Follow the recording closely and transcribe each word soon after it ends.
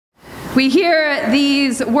We hear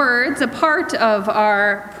these words, a part of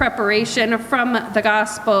our preparation from the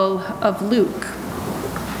Gospel of Luke.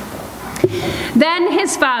 Then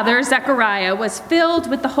his father, Zechariah, was filled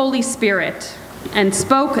with the Holy Spirit and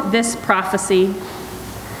spoke this prophecy.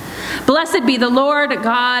 Blessed be the Lord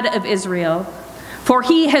God of Israel, for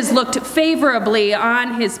he has looked favorably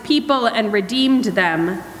on his people and redeemed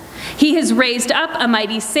them. He has raised up a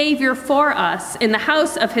mighty Savior for us in the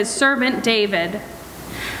house of his servant David,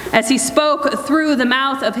 as he spoke through the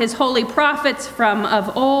mouth of his holy prophets from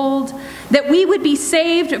of old, that we would be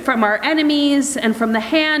saved from our enemies and from the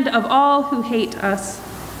hand of all who hate us.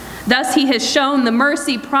 Thus he has shown the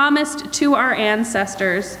mercy promised to our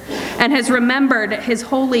ancestors and has remembered his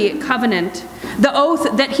holy covenant, the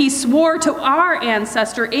oath that he swore to our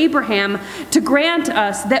ancestor Abraham to grant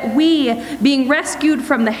us that we, being rescued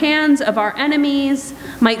from the hands of our enemies,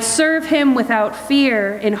 might serve him without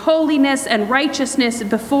fear in holiness and righteousness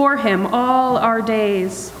before him all our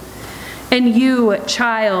days. And you,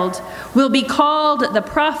 child, will be called the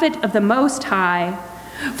prophet of the Most High,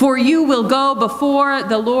 for you will go before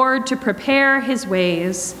the Lord to prepare his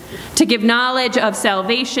ways, to give knowledge of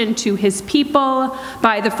salvation to his people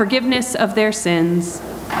by the forgiveness of their sins.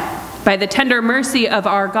 By the tender mercy of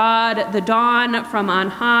our God, the dawn from on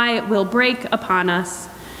high will break upon us,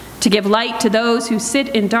 to give light to those who sit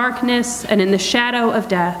in darkness and in the shadow of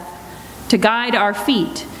death, to guide our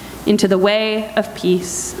feet into the way of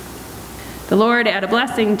peace. The Lord add a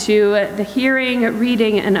blessing to the hearing,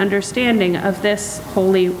 reading, and understanding of this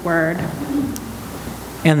holy word.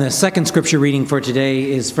 And the second scripture reading for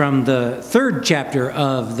today is from the 3rd chapter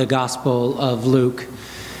of the Gospel of Luke.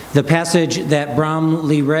 The passage that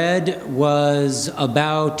Bromley read was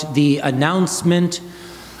about the announcement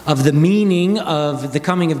of the meaning of the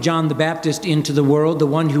coming of John the Baptist into the world, the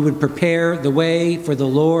one who would prepare the way for the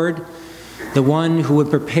Lord, the one who would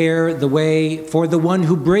prepare the way for the one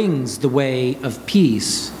who brings the way of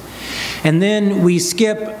peace. And then we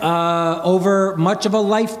skip over much of a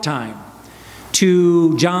lifetime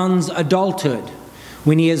to John's adulthood,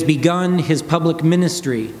 when he has begun his public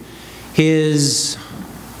ministry, his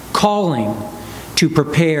calling to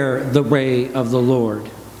prepare the way of the Lord.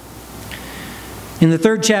 In the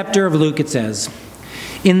 3rd chapter of Luke it says,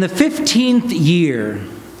 "In the 15th year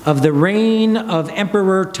of the reign of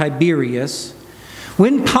Emperor Tiberius,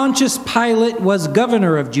 when Pontius Pilate was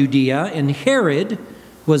governor of Judea, and Herod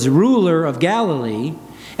was ruler of Galilee,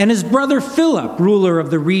 and his brother Philip, ruler of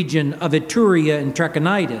the region of Iturea and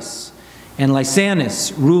Trachonitis, and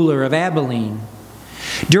Lysanus, ruler of Abilene,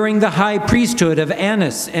 during the high priesthood of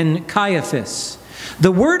Annas and Caiaphas,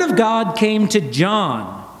 the word of God came to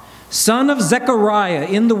John, son of Zechariah,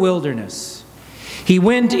 in the wilderness. He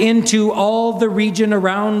went into all the region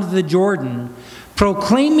around the Jordan,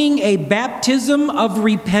 proclaiming a baptism of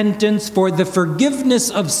repentance for the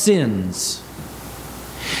forgiveness of sins.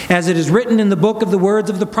 As it is written in the book of the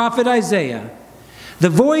words of the prophet Isaiah, the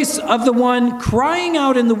voice of the one crying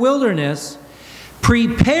out in the wilderness,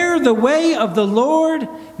 prepare the way of the Lord,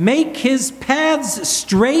 make his paths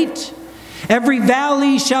straight. Every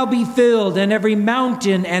valley shall be filled, and every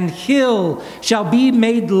mountain and hill shall be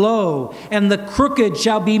made low, and the crooked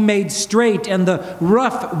shall be made straight, and the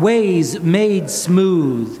rough ways made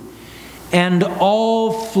smooth. And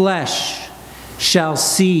all flesh shall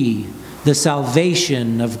see the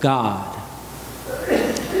salvation of God."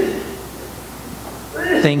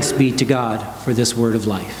 Thanks be to God for this word of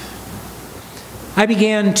life. I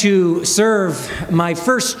began to serve my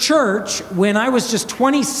first church when I was just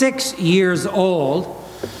 26 years old.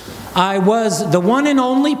 I was the one and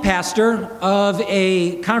only pastor of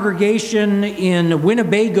a congregation in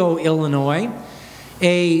Winnebago, Illinois,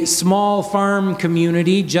 a small farm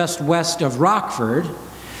community just west of Rockford.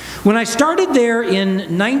 When I started there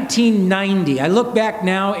in 1990, I look back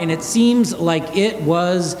now and it seems like it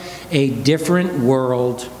was a different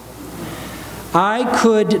world. I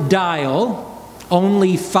could dial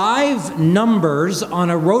only 5 numbers on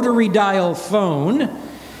a rotary dial phone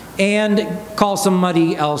and call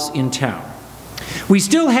somebody else in town. We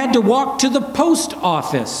still had to walk to the post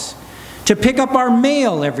office to pick up our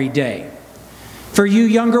mail every day. For you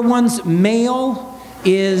younger ones, mail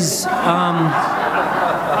is,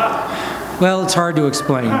 well, it's hard to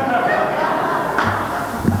explain.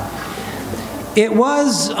 It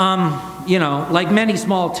was, you know, like many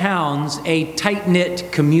small towns, a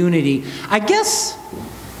tight-knit community. I guess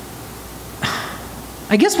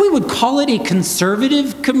we would call it a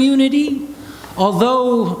conservative community,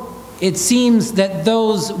 although it seems that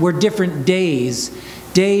those were different days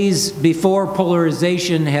days before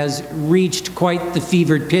polarization has reached quite the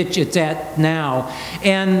fevered pitch it's at now.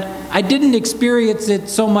 And I didn't experience it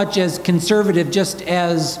so much as conservative, just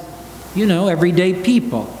as, everyday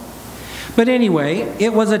people. But anyway,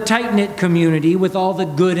 it was a tight-knit community with all the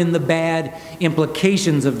good and the bad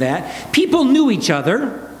implications of that. People knew each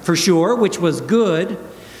other, for sure, which was good,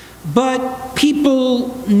 but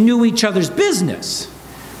people knew each other's business,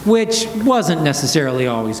 which wasn't necessarily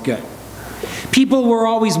always good. People were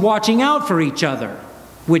always watching out for each other,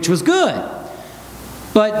 which was good.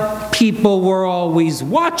 But people were always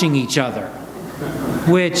watching each other,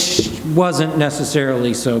 which wasn't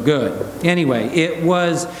necessarily so good. Anyway, it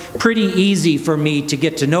was pretty easy for me to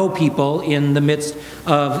get to know people in the midst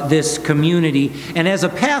of this community. And as a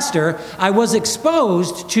pastor, I was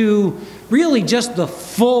exposed to really just the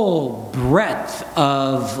full breadth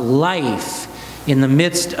of life in the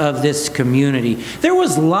midst of this community. There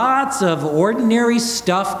was lots of ordinary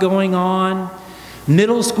stuff going on.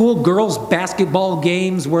 Middle school girls' basketball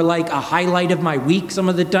games were like a highlight of my week some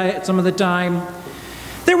of the time.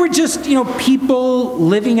 There were just, people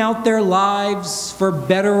living out their lives for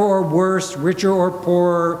better or worse, richer or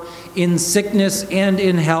poorer, in sickness and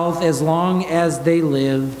in health, as long as they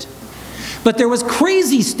lived. But there was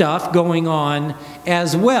crazy stuff going on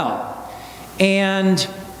as well. And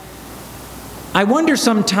I wonder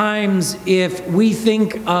sometimes if we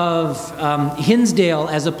think of Hinsdale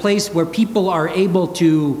as a place where people are able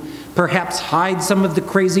to perhaps hide some of the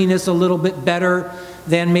craziness a little bit better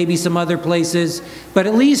than maybe some other places. But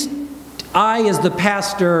at least I, as the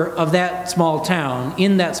pastor of that small town,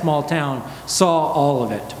 in that small town, saw all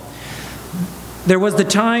of it. There was the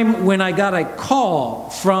time when I got a call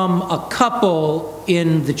from a couple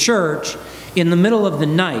in the church in the middle of the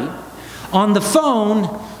night. On the phone,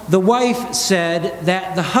 the wife said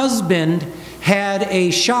that the husband had a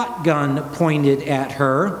shotgun pointed at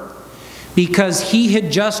her because he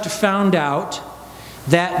had just found out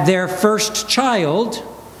that their first child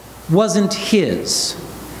wasn't his,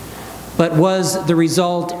 but was the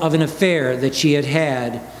result of an affair that she had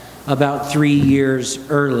had about 3 years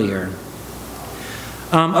earlier.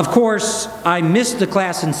 Of course, I missed the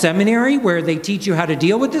class in seminary where they teach you how to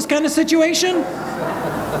deal with this kind of situation.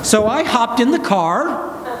 So I hopped in the car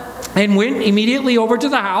and went immediately over to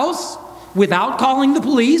the house without calling the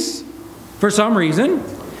police for some reason.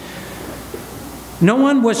 No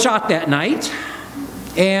one was shot that night,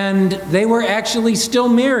 and they were actually still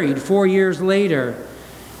married 4 years later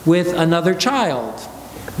with another child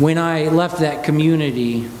when I left that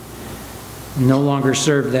community, no longer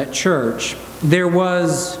served that church. There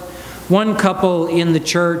was one couple in the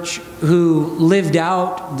church who lived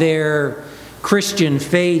out their Christian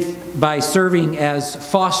faith by serving as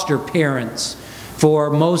foster parents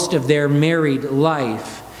for most of their married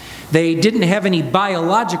life. They didn't have any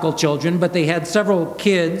biological children, but they had several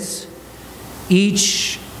kids,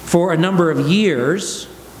 each for a number of years.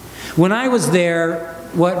 When I was there,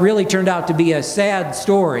 what really turned out to be a sad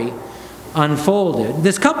story unfolded.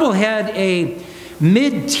 This couple had a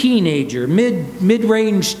mid-range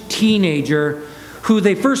teenager who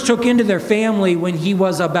they first took into their family when he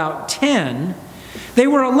was about 10. They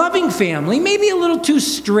were a loving family, maybe a little too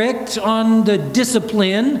strict on the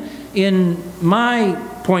discipline in my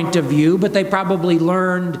point of view, but they probably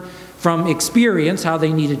learned from experience how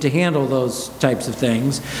they needed to handle those types of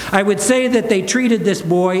things. I would say that they treated this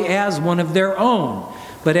boy as one of their own.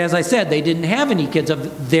 But as I said, they didn't have any kids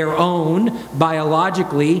of their own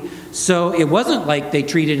biologically, so it wasn't like they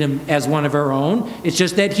treated him as one of their own. It's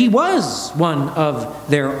just that he was one of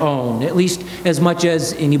their own, at least as much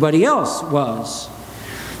as anybody else was.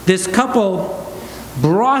 This couple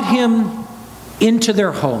brought him into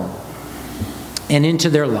their home and into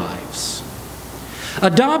their lives.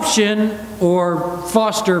 Adoption, or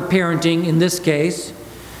foster parenting in this case,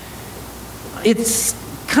 it's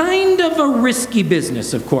kind of a risky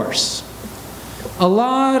business, of course. A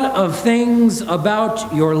lot of things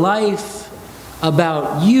about your life,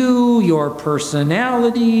 about you, your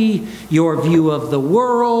personality, your view of the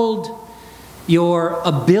world, your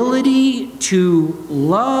ability to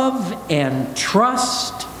love and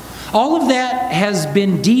trust, all of that has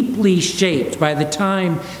been deeply shaped by the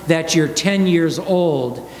time that you're 10 years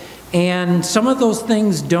old, and some of those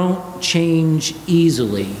things don't change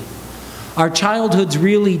easily. Our childhoods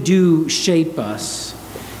really do shape us.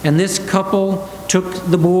 And this couple took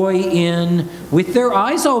the boy in with their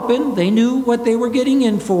eyes open. They knew what they were getting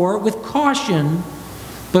in for, with caution,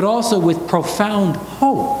 but also with profound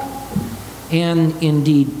hope and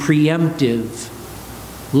indeed preemptive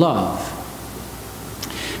love.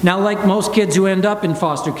 Now, like most kids who end up in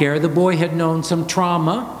foster care, the boy had known some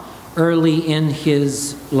trauma early in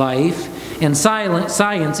his life. And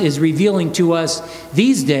science is revealing to us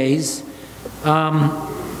these days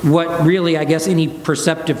what really, I guess, any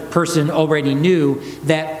perceptive person already knew,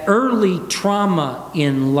 that early trauma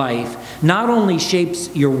in life not only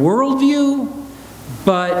shapes your worldview,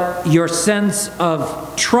 but your sense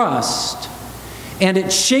of trust. And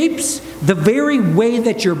it shapes the very way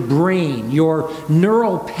that your brain, your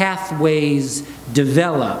neural pathways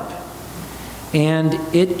develop. And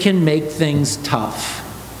it can make things tough,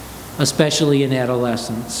 especially in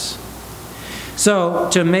adolescence. So,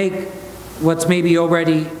 to make what's maybe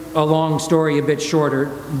already a long story a bit shorter,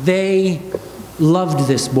 they loved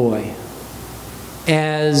this boy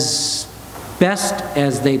as best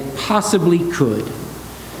as they possibly could,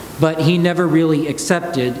 but he never really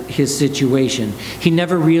accepted his situation. He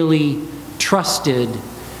never really trusted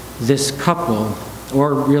this couple,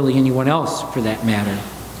 or really anyone else for that matter.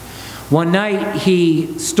 One night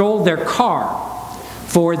he stole their car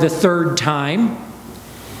for the third time,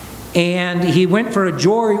 and he went for a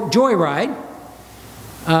joyride.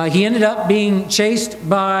 He ended up being chased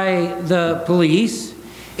by the police,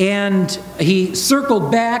 and he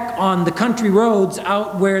circled back on the country roads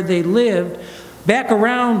out where they lived, back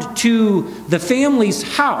around to the family's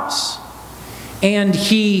house, and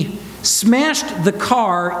he smashed the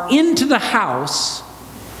car into the house,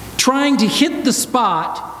 trying to hit the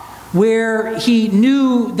spot where he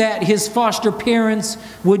knew that his foster parents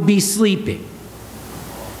would be sleeping.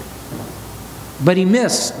 But he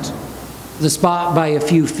missed the spot by a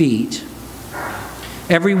few feet.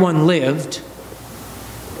 Everyone lived,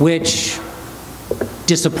 which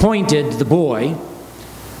disappointed the boy.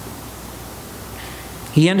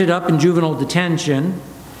 He ended up in juvenile detention,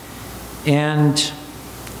 and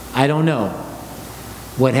I don't know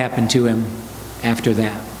what happened to him after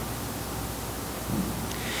that.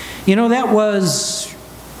 You know, that was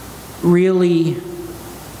really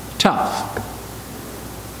tough.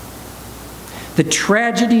 The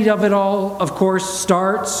tragedy of it all, of course,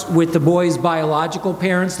 starts with the boy's biological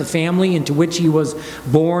parents, the family into which he was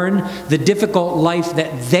born, the difficult life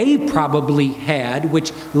that they probably had,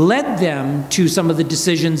 which led them to some of the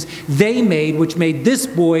decisions they made, which made this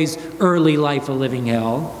boy's early life a living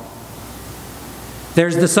hell.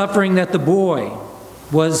 There's the suffering that the boy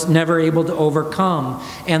was never able to overcome,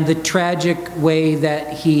 and the tragic way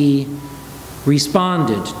that he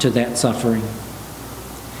responded to that suffering.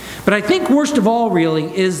 But I think worst of all,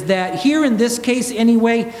 really, is that here in this case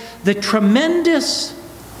anyway, the tremendous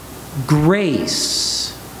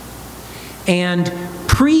grace and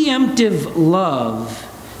preemptive love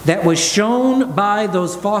that was shown by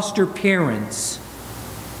those foster parents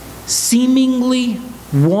seemingly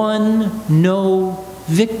won no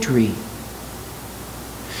victory.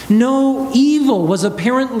 No evil was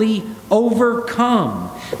apparently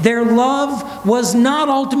overcome. Their love was not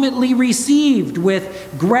ultimately received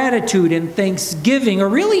with gratitude and thanksgiving, or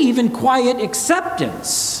really even quiet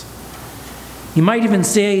acceptance. You might even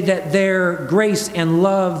say that their grace and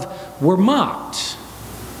love were mocked.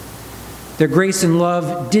 Their grace and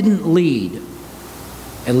love didn't lead,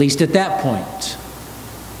 at least at that point,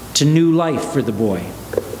 to new life for the boy,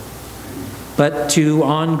 but to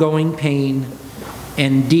ongoing pain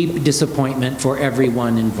and deep disappointment for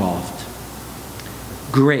everyone involved.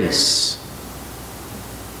 Grace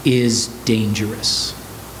is dangerous.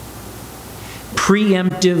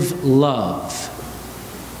 Preemptive love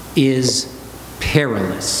is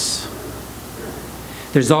perilous.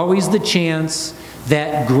 There's always the chance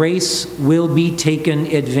that grace will be taken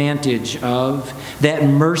advantage of, that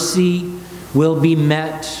mercy will be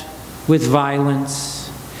met with violence,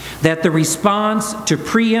 that the response to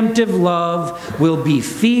preemptive love will be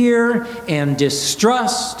fear and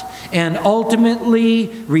distrust, and ultimately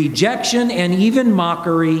rejection and even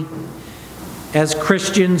mockery. As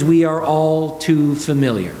Christians, we are all too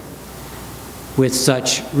familiar with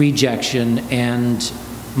such rejection and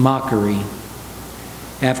mockery.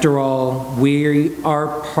 After all, we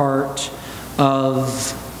are part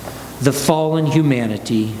of the fallen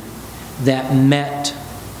humanity that met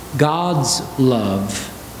God's love,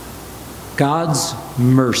 God's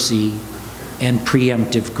mercy, and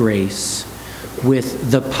preemptive grace with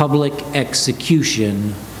the public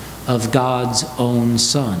execution of God's own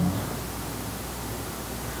Son.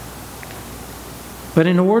 But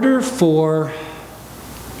in order for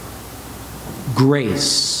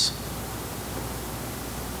grace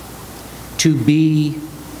to be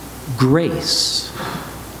grace,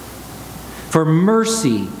 for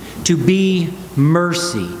mercy to be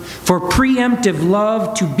mercy, for preemptive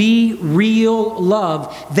love to be real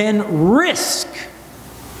love, then risk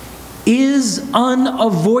is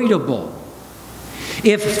unavoidable.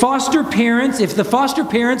 If the foster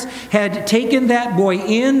parents had taken that boy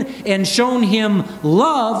in and shown him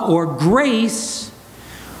love or grace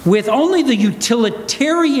with only the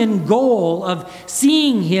utilitarian goal of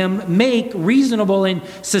seeing him make reasonable and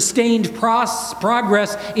sustained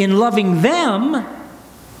progress in loving them,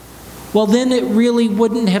 well, then it really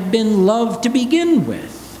wouldn't have been love to begin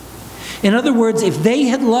with. In other words, if they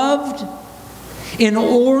had loved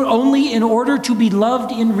only in order to be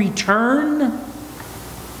loved in return,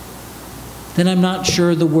 then I'm not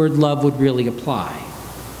sure the word love would really apply.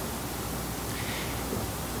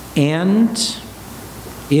 And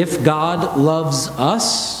if God loves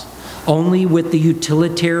us only with the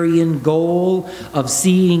utilitarian goal of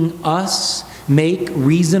seeing us make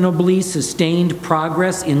reasonably sustained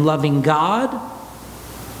progress in loving God,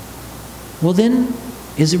 well then,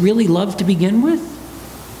 is it really love to begin with?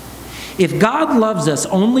 If God loves us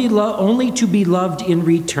only to be loved in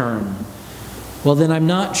return, well then I'm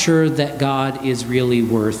not sure that God is really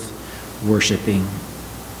worth worshiping.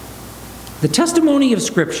 The testimony of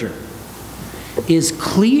Scripture is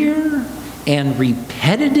clear and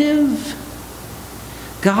repetitive.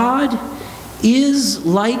 God is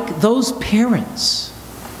like those parents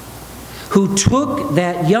who took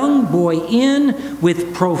that young boy in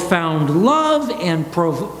with profound love and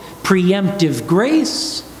preemptive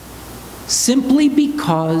grace simply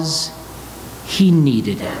because he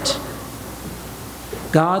needed it.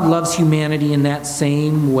 God loves humanity in that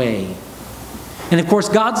same way. And of course,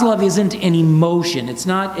 God's love isn't an emotion. It's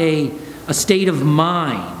not a state of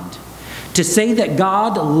mind. To say that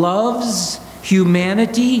God loves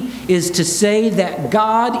humanity is to say that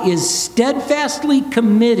God is steadfastly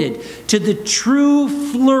committed to the true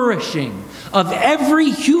flourishing of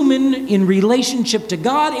every human in relationship to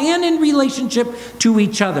God and in relationship to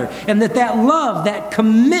each other. And that love, that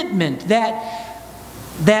commitment, that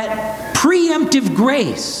preemptive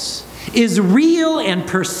grace is real and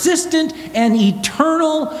persistent and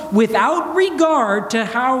eternal without regard to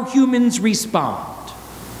how humans respond.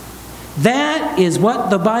 That is what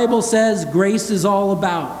the Bible says grace is all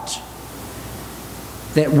about.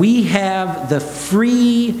 That we have the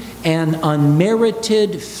free and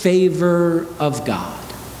unmerited favor of God.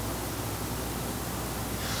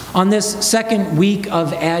 On this second week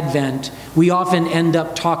of Advent, we often end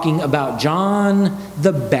up talking about John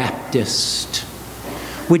the Baptist,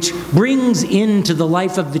 which brings into the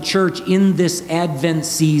life of the church in this Advent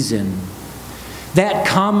season that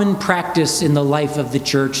common practice in the life of the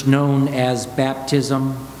church known as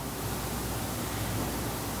baptism.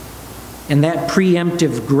 And that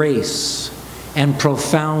preemptive grace and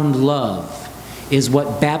profound love is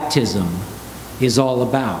what baptism is all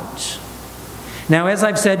about. Now, as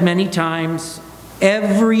I've said many times,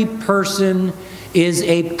 every person is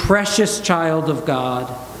a precious child of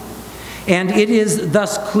God. And it is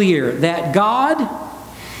thus clear that God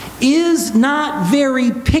is not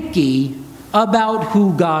very picky about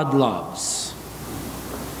who God loves.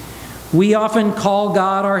 We often call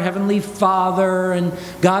God our Heavenly Father, and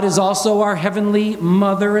God is also our Heavenly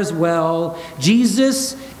Mother as well.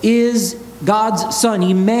 Jesus is God's Son,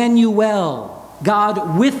 Emmanuel,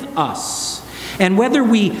 God with us. And whether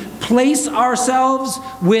we place ourselves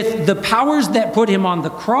with the powers that put him on the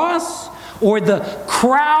cross, or the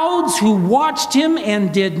crowds who watched him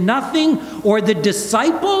and did nothing, or the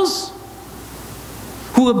disciples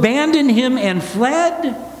who abandoned him and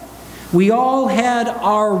fled, we all had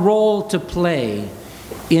our role to play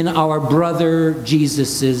in our brother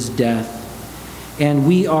Jesus' death. And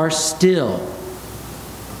we are still,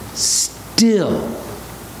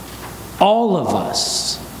 all of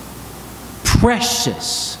us,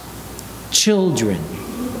 precious children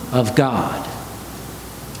of God.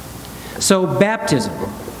 So baptism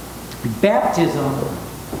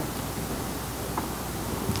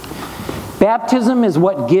is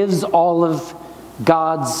what gives all of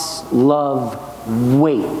God's love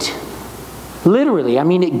weight. Literally, I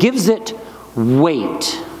mean, it gives it weight.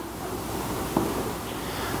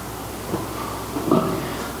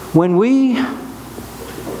 When we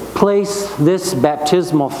place this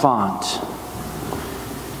baptismal font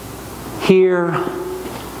here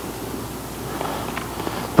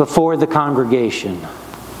before the congregation,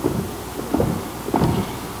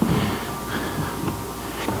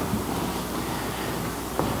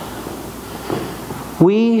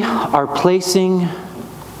 we are placing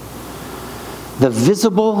the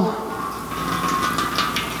visible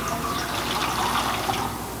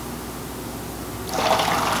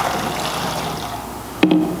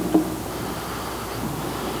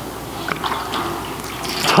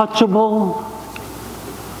touchable,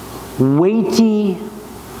 weighty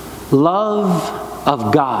love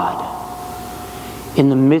of God in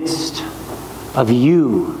the midst of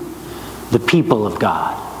you, the people of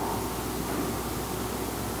God.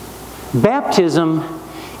 Baptism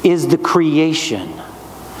is the creation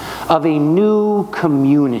of a new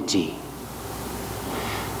community.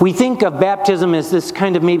 We think of baptism as this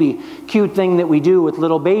kind of maybe cute thing that we do with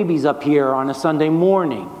little babies up here on a Sunday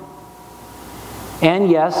morning. And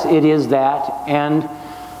yes, it is that, and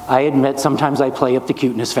I admit sometimes I play up the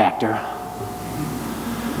cuteness factor.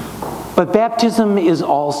 But baptism is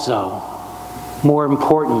also, more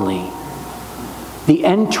importantly, the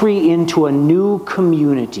entry into a new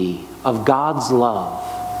community of God's love.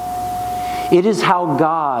 It is how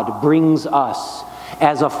God brings us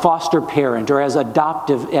as a foster parent or as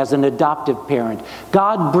an adoptive parent.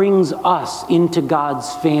 God brings us into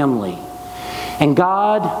God's family. And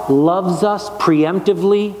God loves us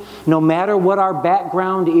preemptively, no matter what our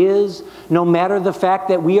background is, no matter the fact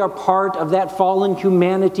that we are part of that fallen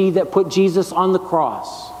humanity that put Jesus on the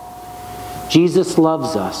cross. Jesus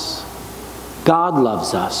loves us. God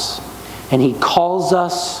loves us. And He calls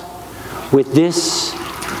us with this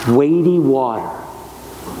weighty water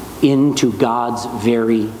into God's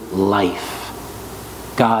very life,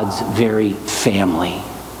 God's very family.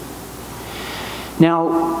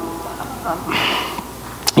 Now,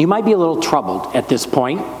 you might be a little troubled at this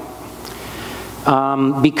point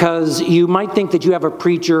because you might think that you have a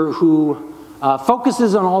preacher who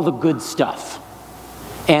focuses on all the good stuff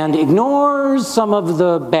and ignores some of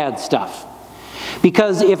the bad stuff.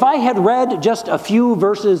 Because if I had read just a few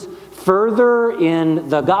verses further in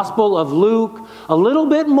the Gospel of Luke, a little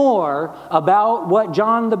bit more about what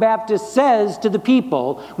John the Baptist says to the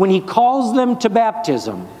people when he calls them to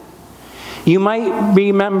baptism, you might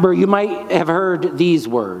remember, you might have heard these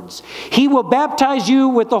words. He will baptize you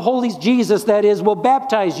with the Holy, Jesus that is, will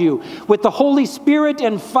baptize you with the Holy Spirit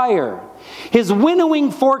and fire. His winnowing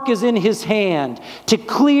fork is in his hand to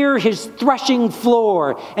clear his threshing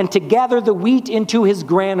floor and to gather the wheat into his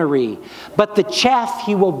granary. But the chaff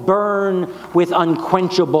he will burn with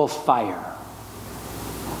unquenchable fire.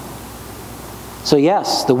 So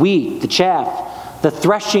yes, the wheat, the chaff, the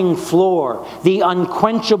threshing floor, the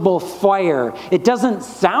unquenchable fire. It doesn't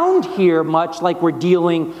sound here much like we're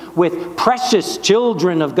dealing with precious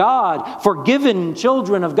children of God, forgiven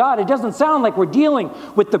children of God. It doesn't sound like we're dealing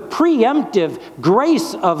with the preemptive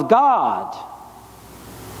grace of God.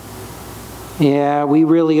 Yeah, we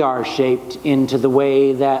really are shaped into the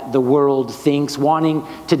way that the world thinks, wanting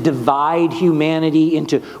to divide humanity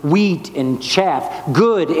into wheat and chaff,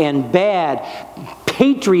 good and bad,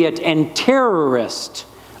 patriot and terrorist,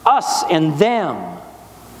 us and them.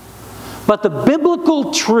 But the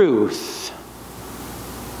biblical truth,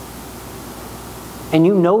 and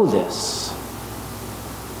you know this,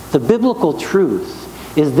 the biblical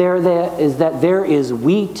truth is that there is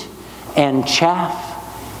wheat and chaff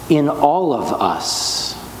in all of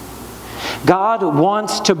us. God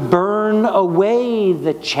wants to burn away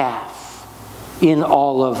the chaff in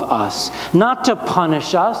all of us, not to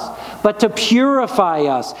punish us, but to purify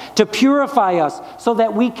us so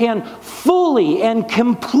that we can fully and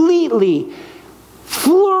completely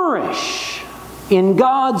flourish in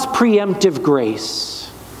God's preemptive grace.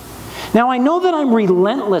 Now, I know that I'm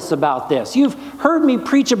relentless about this. You've heard me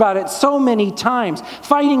preach about it so many times,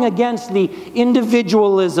 fighting against the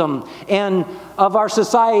individualism and of our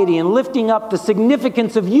society and lifting up the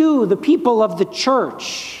significance of you, the people of the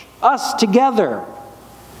church, us together.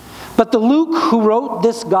 But the Luke who wrote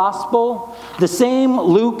this gospel, the same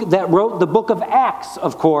Luke that wrote the book of Acts,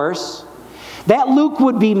 of course, that Luke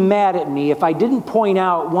would be mad at me if I didn't point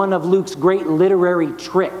out one of Luke's great literary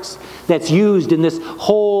tricks that's used in this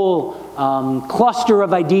whole cluster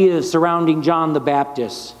of ideas surrounding John the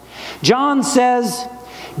Baptist. John says,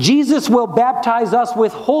 Jesus will baptize us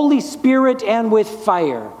with Holy Spirit and with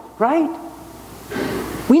fire, right?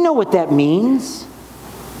 We know what that means.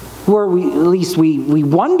 Or at least we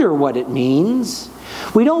wonder what it means.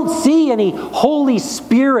 We don't see any Holy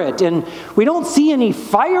Spirit and we don't see any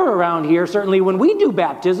fire around here, certainly when we do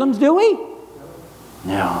baptisms, do we?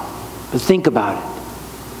 No. But think about it.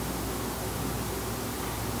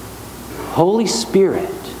 Holy Spirit,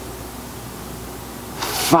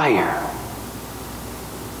 fire.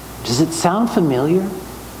 Does it sound familiar?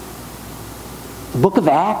 The book of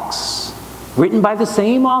Acts, written by the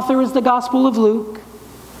same author as the Gospel of Luke,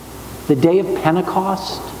 the day of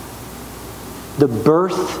Pentecost, the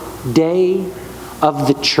birthday of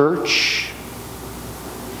the church.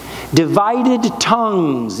 Divided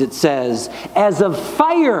tongues, it says, as of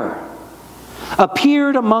fire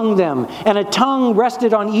appeared among them, and a tongue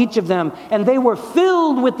rested on each of them, and they were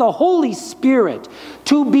filled with the Holy Spirit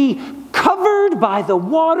to be covered by the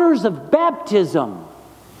waters of baptism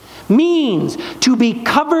means to be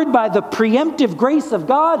covered by the preemptive grace of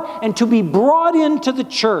God and to be brought into the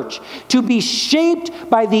church, to be shaped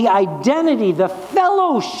by the identity, the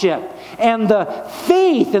fellowship, and the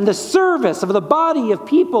faith and the service of the body of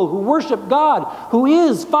people who worship God, who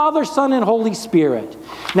is Father, Son, and Holy Spirit.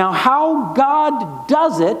 Now, how God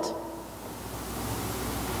does it,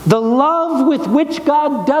 the love with which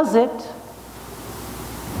God does it,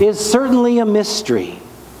 is certainly a mystery.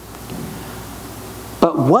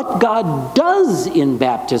 But what God does in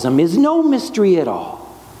baptism is no mystery at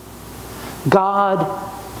all.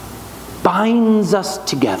 God binds us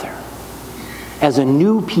together as a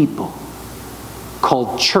new people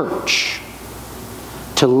called church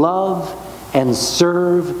to love and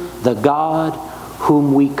serve the God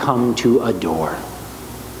whom we come to adore.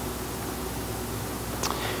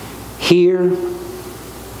 Here,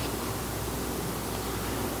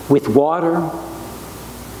 with water,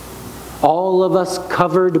 all of us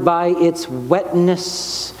covered by its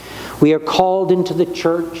wetness, we are called into the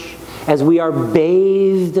church as we are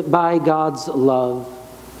bathed by God's love.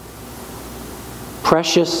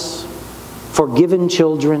 Precious, forgiven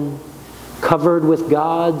children, covered with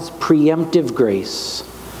God's preemptive grace,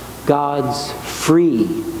 God's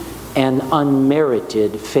free and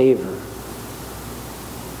unmerited favor.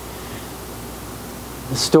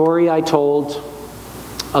 The story I told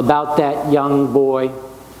about that young boy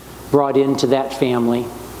brought into that family,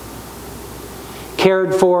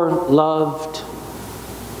 cared for, loved,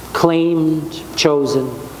 claimed, chosen,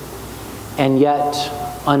 and yet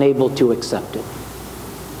unable to accept it.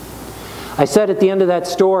 I said at the end of that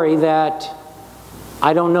story that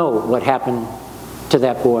I don't know what happened to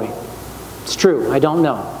that boy. It's true, I don't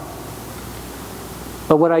know.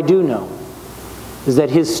 But what I do know is that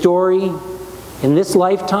his story in this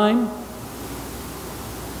lifetime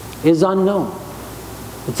is unknown.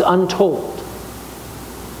 It's untold.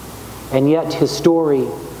 And yet his story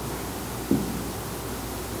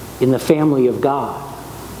in the family of God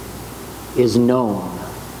is known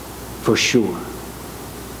for sure.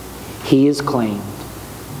 He is claimed,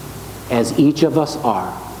 as each of us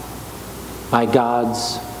are, by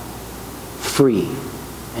God's free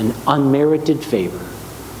and unmerited favor,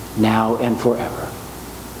 now and forever.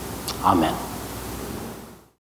 Amen.